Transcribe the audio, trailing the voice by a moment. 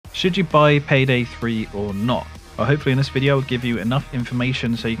Should you buy Payday 3 or not? Well, hopefully in this video I'll give you enough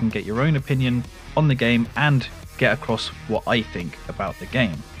information so you can get your own opinion on the game and get across what I think about the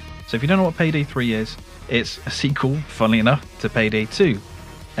game. So if you don't know what Payday 3 is, it's a sequel, funnily enough, to Payday 2.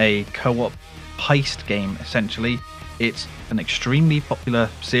 A co-op heist game, essentially. It's an extremely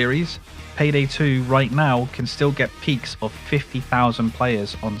popular series. Payday 2 right now can still get peaks of 50,000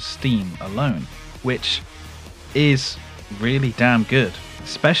 players on Steam alone, which is really damn good,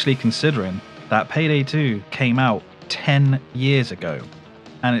 especially considering that Payday 2 came out 10 years ago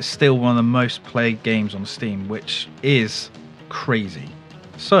and it's still one of the most played games on Steam, which is crazy.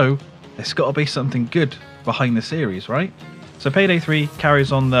 So there's got to be something good behind the series, right? So Payday 3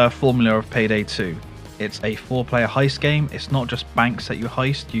 carries on the formula of Payday 2. It's a 4-player heist game. It's not just banks that you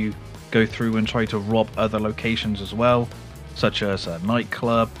heist, you go through and try to rob other locations as well, such as a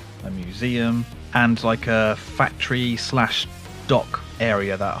nightclub, a museum, and like a factory slash dock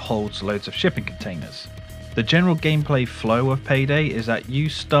area that holds loads of shipping containers. The general gameplay flow of Payday is that you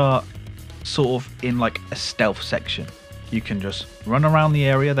start sort of in like a stealth section. You can just run around the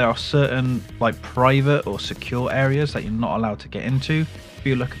area. There are certain like private or secure areas that you're not allowed to get into. If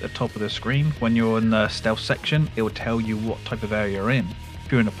you look at the top of the screen, when you're in the stealth section, it will tell you what type of area you're in.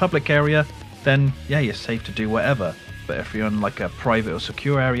 If you're in a public area, then yeah, you're safe to do whatever. But if you're in like a private or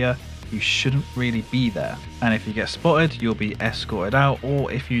secure area, you shouldn't really be there. And if you get spotted, you'll be escorted out, or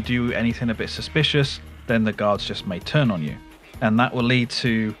if you do anything a bit suspicious, then the guards just may turn on you. And that will lead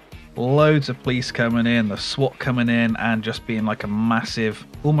to loads of police coming in, the SWAT coming in, and just being like a massive,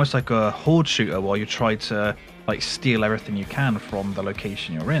 almost like a horde shooter while you try to like steal everything you can from the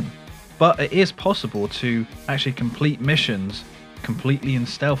location you're in. But it is possible to actually complete missions completely in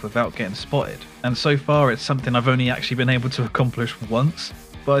stealth without getting spotted. And so far it's something I've only actually been able to accomplish once.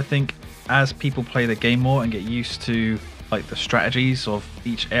 But I think as people play the game more and get used to like the strategies of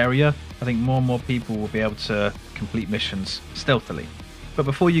each area, I think more and more people will be able to complete missions stealthily. But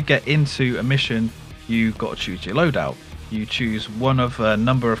before you get into a mission, you've got to choose your loadout. You choose one of a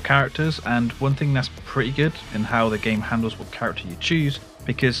number of characters, and one thing that's pretty good in how the game handles what character you choose,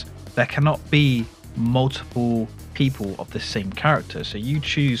 because there cannot be multiple people of the same character. So you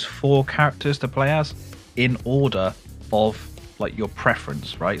choose 4 characters to play as in order of like your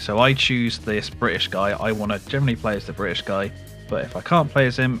preference, right? So I choose this British guy. I want to generally play as the British guy, but if I can't play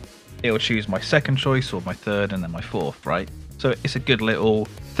as him, it'll choose my second choice or my third and then my fourth, right? So it's a good little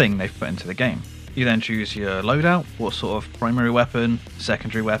thing they've put into the game. You then choose your loadout, what sort of primary weapon,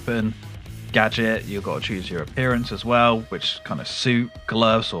 secondary weapon, gadget. You've got to choose your appearance as well, which kind of suit,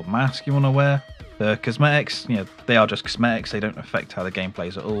 gloves or mask you want to wear. The cosmetics, you know, they are just cosmetics. They don't affect how the game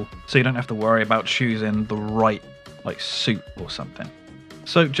plays at all. So you don't have to worry about choosing the right like suit or something.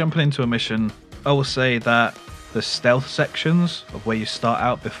 So jumping into a mission, I will say that the stealth sections of where you start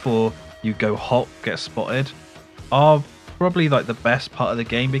out before you go hot, get spotted, are probably like the best part of the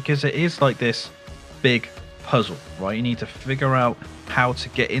game, because it is like this big puzzle, right? You need to figure out how to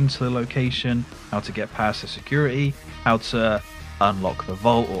get into the location, how to get past the security, how to unlock the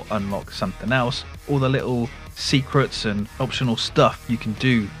vault or unlock something else, all the little secrets and optional stuff you can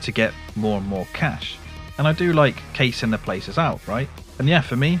do to get more and more cash. And I do like casing the places out, right? And yeah,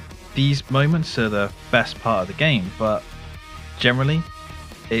 for me, these moments are the best part of the game, but generally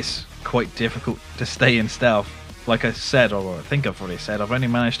it's quite difficult to stay in stealth. Like I said, or I think I've already said, I've only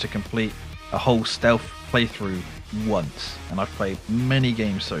managed to complete a whole stealth playthrough once, and I've played many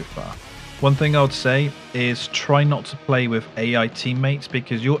games so far. One thing I would say is try not to play with AI teammates,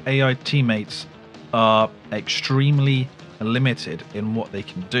 because your AI teammates are extremely limited in what they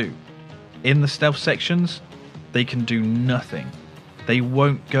can do. In the stealth sections, they can do nothing. They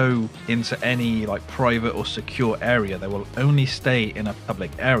won't go into any like private or secure area. They will only stay in a public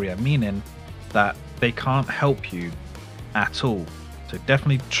area, meaning that they can't help you at all. So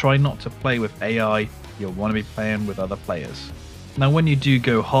definitely try not to play with AI. You'll want to be playing with other players. Now when you do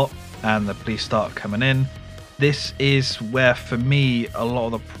go hot and the police start coming in, this is where for me a lot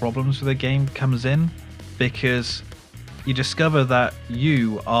of the problems with the game comes in, because you discover that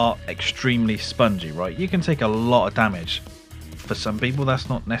you are extremely spongy, right? You can take a lot of damage. For some people that's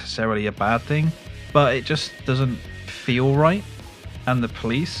not necessarily a bad thing, but it just doesn't feel right. And the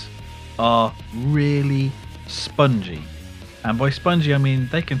police are really spongy, and by spongy I mean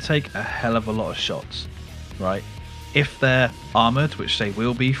they can take a hell of a lot of shots, right? If they're armored, which they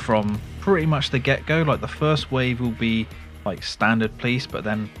will be from pretty much the get-go, like the first wave will be like standard police, but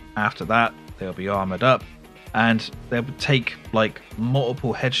then after that they'll be armored up, and they'll take like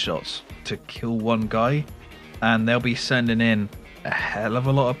multiple headshots to kill one guy, and they'll be sending in a hell of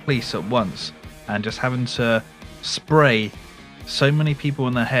a lot of police at once and just having to spray so many people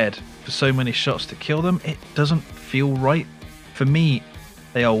in the head for so many shots to kill them, it doesn't feel right. For me,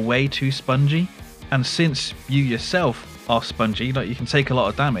 they are way too spongy, and since you yourself are spongy, like you can take a lot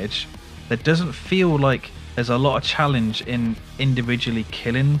of damage, there doesn't feel like there's a lot of challenge in individually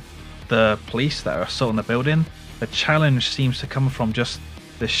killing the police that are assaulting the building. The challenge seems to come from just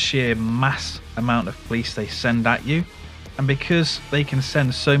the sheer mass amount of police they send at you, and because they can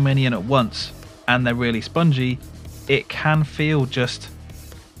send so many in at once and they're really spongy, it can feel just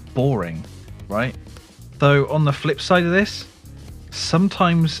boring, right? Though on the flip side of this,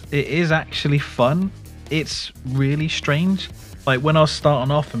 sometimes it is actually fun. It's really strange. Like when I was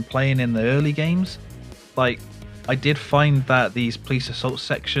starting off and playing in the early games, like I did find that these police assault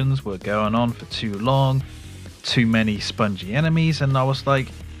sections were going on for too long, too many spongy enemies, and I was like,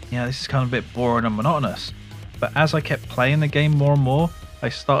 yeah, this is kind of a bit boring and monotonous. But as I kept playing the game more and more, I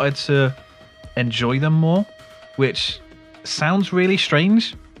started to enjoy them more, which sounds really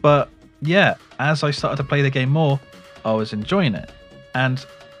strange, but yeah, as I started to play the game more, I was enjoying it. And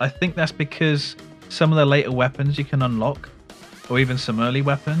I think that's because some of the later weapons you can unlock, or even some early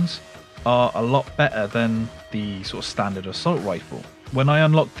weapons, are a lot better than the sort of standard assault rifle. When I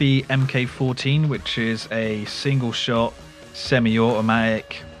unlocked the MK14, which is a single shot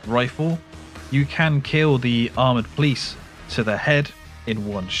semi-automatic rifle, you can kill the armored police to the head in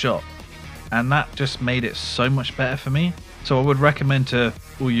one shot, and that just made it so much better for me. So I would recommend to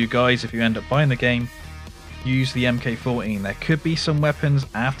all you guys, if you end up buying the game, use the MK14. There could be some weapons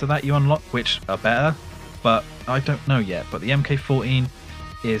after that you unlock which are better, but I don't know yet. But the MK14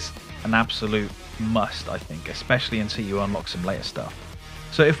 is an absolute must, I think, especially until you unlock some later stuff.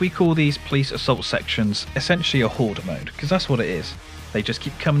 So if we call these police assault sections essentially a horde mode, because that's what it is. They just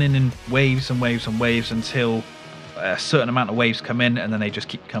keep coming in waves and waves and waves until a certain amount of waves come in, and then they just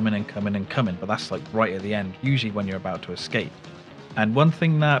keep coming and coming and coming. But that's like right at the end, usually when you're about to escape. And one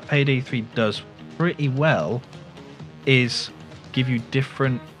thing that Payday 3 does pretty well is give you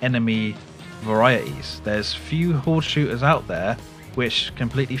different enemy varieties. There's few horde shooters out there which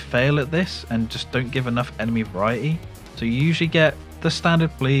completely fail at this and just don't give enough enemy variety. So you usually get the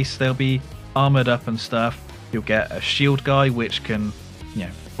standard police, they'll be armored up and stuff. You'll get a shield guy which can, you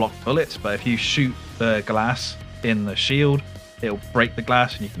know, block bullets, but if you shoot the glass in the shield, it'll break the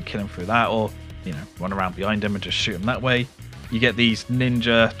glass and you can kill him through that, or, you know, run around behind him and just shoot him that way. You get these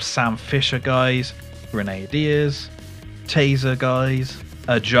ninja Sam Fisher guys, grenadiers, taser guys,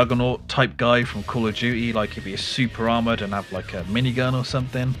 a juggernaut type guy from Call of Duty, like he'd be super armored and have like a minigun or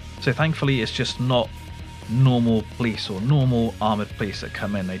something. So thankfully it's just not normal police or normal armored police that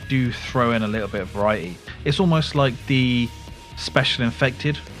come in. They do throw in a little bit of variety. It's almost like the special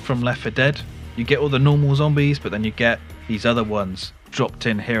infected from Left 4 Dead. You get all the normal zombies, but then you get these other ones dropped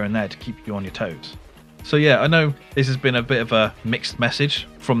in here and there to keep you on your toes. So yeah, I know this has been a bit of a mixed message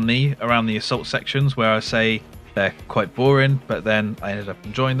from me around the assault sections, where I say they're quite boring, but then I ended up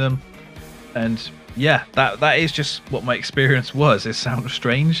enjoying them. And yeah, that is just what my experience was. It sounds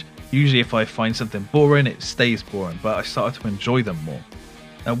strange. Usually if I find something boring, it stays boring, but I started to enjoy them more.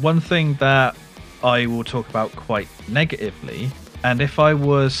 Now, one thing that I will talk about quite negatively, and if I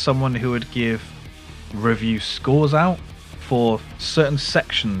was someone who would give review scores out for certain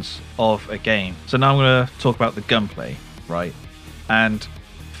sections of a game. So now I'm going to talk about the gunplay, right? And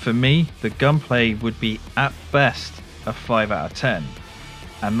for me, the gunplay would be at best a 5 out of 10.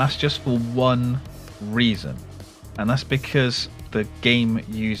 And that's just for one reason. And that's because the game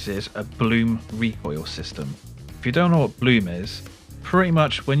uses a bloom recoil system. If you don't know what bloom is, pretty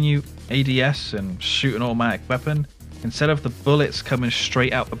much when you ADS and shoot an automatic weapon, instead of the bullets coming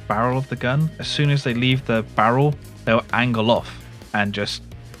straight out the barrel of the gun, as soon as they leave the barrel, they'll angle off and just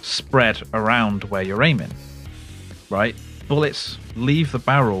spread around where you're aiming, right? Bullets leave the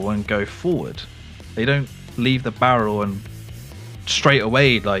barrel and go forward. They don't leave the barrel and straight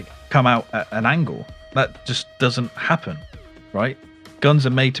away like come out at an angle. That just doesn't happen, right? Guns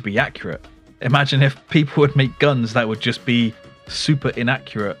are made to be accurate. Imagine if people would make guns that would just be super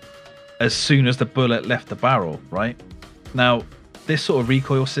inaccurate as soon as the bullet left the barrel, right? Now, this sort of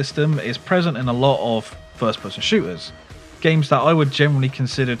recoil system is present in a lot of first-person shooters. Games that I would generally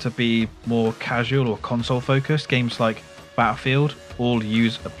consider to be more casual or console-focused, games like Battlefield, all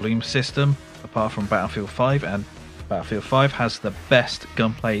use a bloom system, apart from Battlefield 5, and Battlefield 5 has the best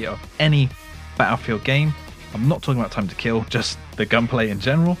gunplay of any Battlefield game. I'm not talking about time to kill, just the gunplay in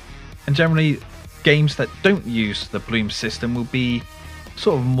general. And generally, games that don't use the bloom system will be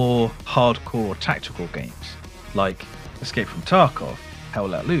sort of more hardcore tactical games, like Escape from Tarkov, Hell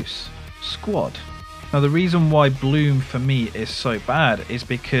Let Loose, Squad. Now, the reason why bloom for me is so bad is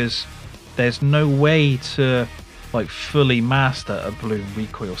because there's no way to like fully master a bloom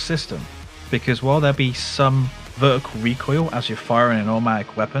recoil system, because while there be some vertical recoil as you're firing an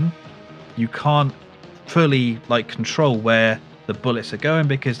automatic weapon, you can't fully like control where the bullets are going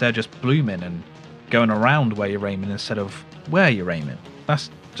because they're just blooming and going around where you're aiming instead of where you're aiming. That's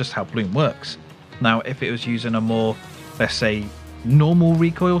just how bloom works. Now if it was using a more, let's say, normal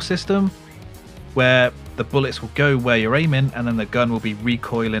recoil system where the bullets will go where you're aiming and then the gun will be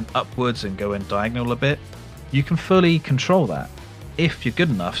recoiling upwards and going diagonal a bit, you can fully control that if you're good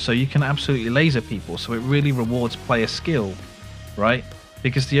enough, so you can absolutely laser people. So it really rewards player skill, right?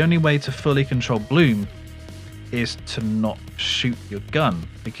 Because the only way to fully control bloom is to not shoot your gun,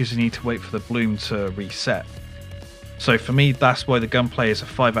 because you need to wait for the bloom to reset. So for me, that's why the gunplay is a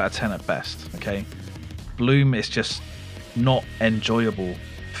 5 out of 10 at best. Okay, bloom is just not enjoyable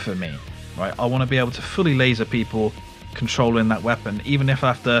for me, right? I want to be able to fully laser people controlling that weapon, even if I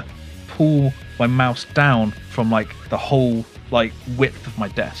have to pull my mouse down from like the whole like width of my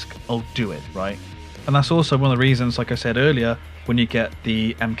desk. I'll do it, right? And that's also one of the reasons, like I said earlier, when you get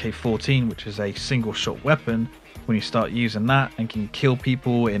the MK14, which is a single shot weapon, when you start using that and can kill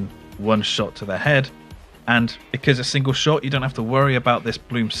people in one shot to the head, and because it's single shot, you don't have to worry about this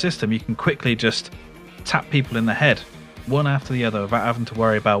bloom system. You can quickly just tap people in the head one after the other without having to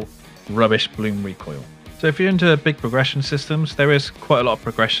worry about rubbish bloom recoil. So if you're into big progression systems, there is quite a lot of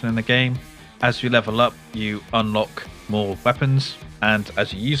progression in the game. As you level up, you unlock more weapons, and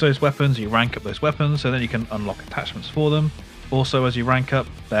as you use those weapons, you rank up those weapons, so then you can unlock attachments for them. Also, as you rank up,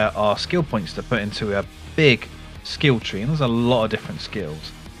 there are skill points to put into a big skill tree, and there's a lot of different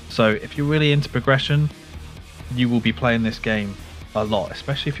skills. So if you're really into progression, you will be playing this game a lot,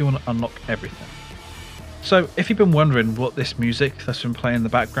 especially if you want to unlock everything. So if you've been wondering what this music that's been playing in the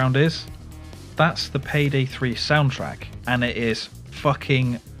background is, that's the Payday 3 soundtrack, and it is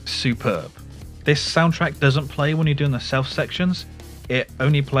fucking superb. This soundtrack doesn't play when you're doing the stealth sections, it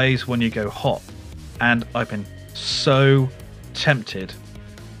only plays when you go hot, and I've been so tempted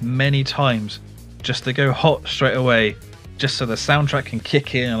many times just to go hot straight away, just so the soundtrack can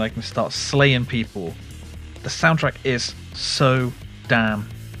kick in and I can start slaying people. The soundtrack is so damn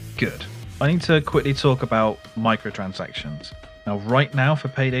good. I need to quickly talk about microtransactions. Now right now for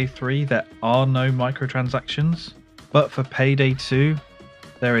Payday 3 there are no microtransactions, but for Payday 2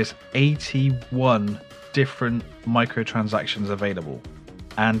 there is 81 different microtransactions available,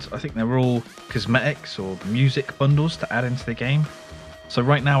 and I think they're all cosmetics or music bundles to add into the game. So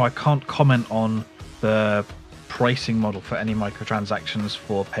right now I can't comment on the pricing model for any microtransactions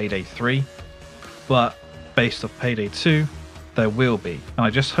for Payday 3, but based off Payday 2 there will be, and I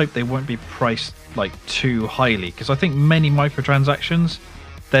just hope they won't be priced like too highly, because I think many microtransactions,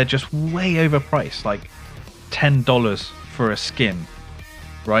 they're just way overpriced, like $10 for a skin,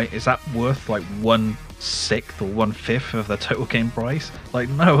 right? Is that worth like 1/6 or 1/5 of the total game price? Like,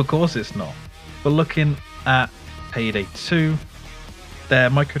 no, of course it's not. But looking at Payday 2, their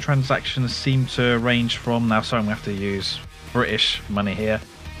microtransactions seem to range from, now sorry I'm going to have to use British money here,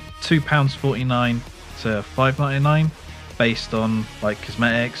 £2.49 to $5.99, based on like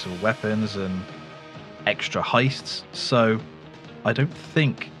cosmetics or weapons and extra heists. So I don't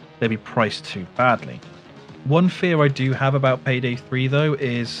think they'll be priced too badly. One fear I do have about Payday 3 though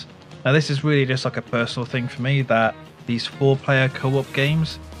is, now this is really just like a personal thing for me, that these 4-player co-op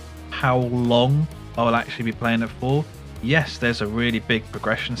games, how long I will actually be playing it for. Yes, there's a really big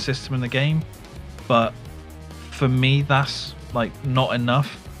progression system in the game, but for me that's like not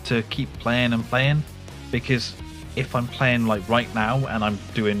enough to keep playing and playing, because if I'm playing like right now and I'm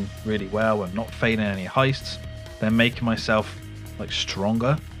doing really well and not failing any heists, then making myself like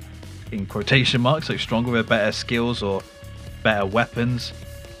stronger, in quotation marks, like stronger with better skills or better weapons,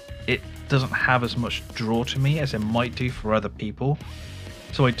 it doesn't have as much draw to me as it might do for other people.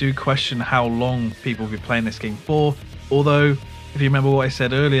 So I do question how long people will be playing this game for. Although, if you remember what I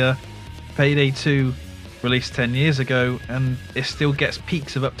said earlier, Payday 2 released 10 years ago and it still gets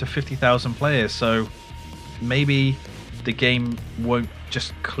peaks of up to 50,000 players, so maybe the game won't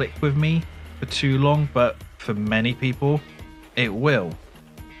just click with me for too long, but for many people it will.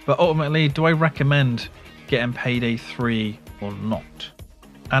 But ultimately, do I recommend getting Payday 3 or not?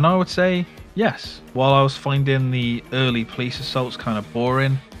 And I would say yes. While I was finding the early police assaults kind of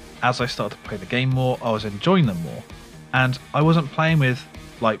boring, as I started to play the game more, I was enjoying them more. And I wasn't playing with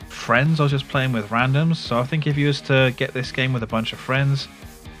like friends, I was just playing with randoms. So I think if you was to get this game with a bunch of friends,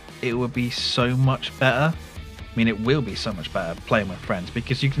 it would be so much better. I mean, it will be so much better playing with friends,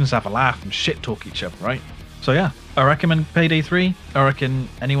 because you can just have a laugh and shit talk each other, right? So yeah, I recommend Payday 3. I reckon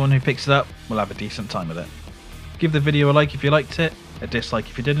anyone who picks it up will have a decent time with it. Give the video a like if you liked it, a dislike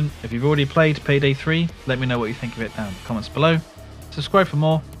if you didn't. If you've already played Payday 3, let me know what you think of it down in the comments below. Subscribe for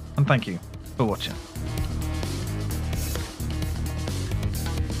more, and thank you for watching.